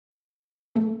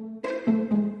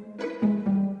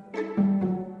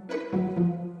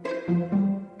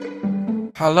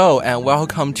Hello and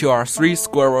welcome to our Three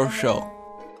Squirrels show.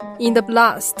 In the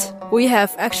blast, we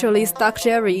have actually stuck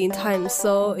Jerry in time,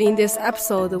 so in this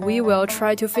episode we will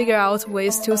try to figure out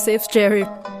ways to save Jerry.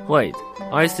 Wait,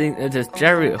 I think it is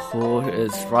Jerry who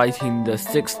is writing the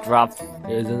 6th draft,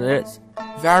 isn't it?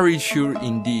 Very sure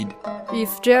indeed.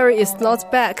 If Jerry is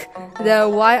not back,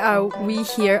 then why are we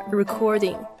here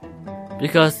recording?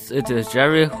 Because it is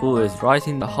Jerry who is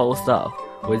writing the whole stuff.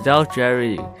 Without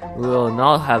Jerry, we will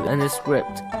not have any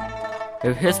script.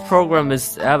 If his program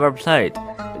is ever played,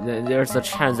 then there's a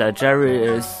chance that Jerry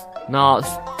is not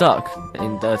stuck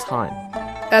in that time.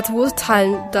 At what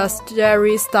time does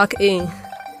Jerry stuck in?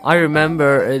 I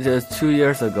remember it is 2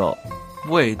 years ago.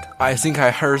 Wait, I think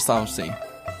I heard something.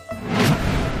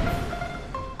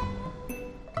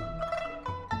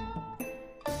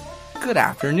 Good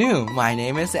afternoon, my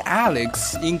name is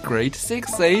Alex in grade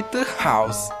 6A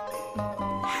Dukebox.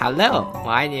 Hello,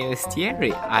 my name is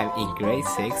Jerry. I'm in grade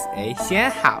 6A Xian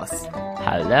House.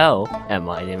 Hello, and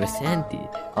my name is Andy.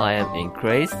 I am in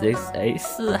grade 6A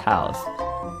Si House.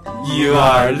 You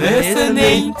are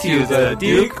listening to the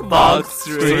Dukebox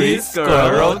Three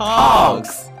Squirrels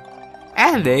Talks.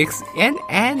 Alex and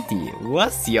Andy,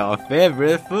 what's your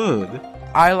favorite food?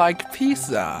 I like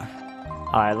pizza.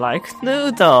 I like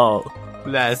noodle.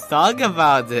 Let's talk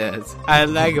about it. I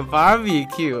like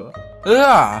barbecue.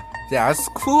 That's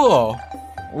cool.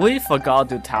 We forgot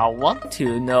to tell what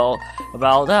to know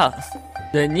about us.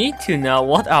 They need to know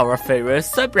what our favorite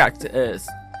subject is.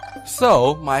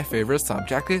 So, my favorite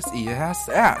subject is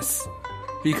ESS.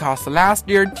 Because last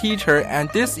year teacher and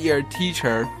this year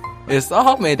teacher is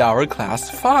all made our class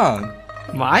fun.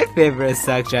 My favorite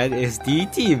subject is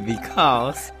DT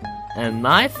because... And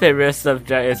my favorite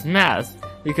subject is math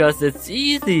because it's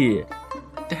easy.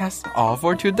 That's all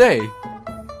for today.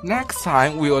 Next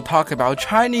time we will talk about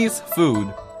Chinese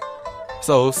food.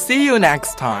 So see you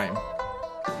next time.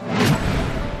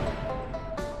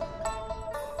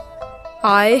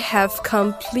 I have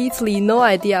completely no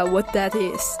idea what that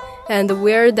is and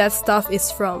where that stuff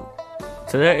is from.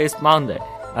 Today is Monday,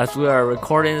 as we are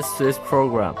recording this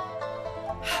program.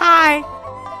 Hi!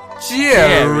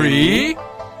 Jerry?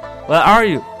 Where are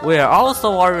you? We are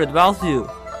also worried about you.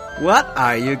 What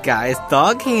are you guys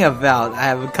talking about? I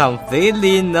have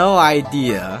completely no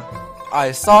idea.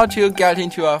 I thought you get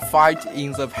into a fight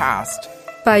in the past.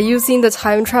 By using the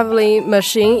time-traveling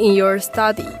machine in your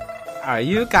study. Are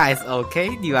you guys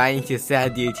okay? Do I need to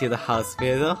send you to the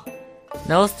hospital?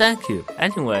 No, thank you.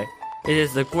 Anyway, it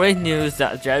is the great news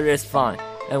that Jerry is fine,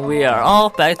 and we are all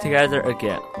back together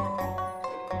again.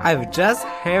 I'm just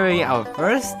hearing our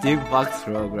first Dukebox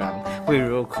program. We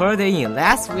recorded it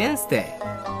last Wednesday.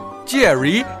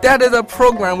 Jerry, that is a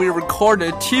program we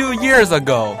recorded 2 years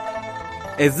ago.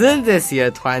 Isn't this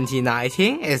year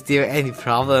 2019? Is there any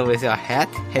problem with your head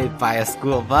hit by a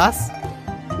school bus?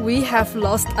 We have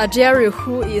lost a Jerry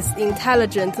who is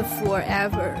intelligent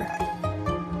forever.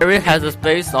 Jerry has a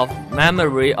space of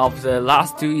memory of the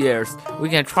last 2 years. We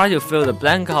can try to fill the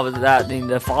blank of that in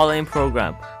the following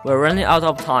program. We're running out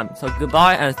of time, so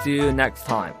goodbye and see you next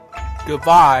time.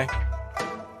 Goodbye.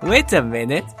 Wait a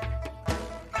minute.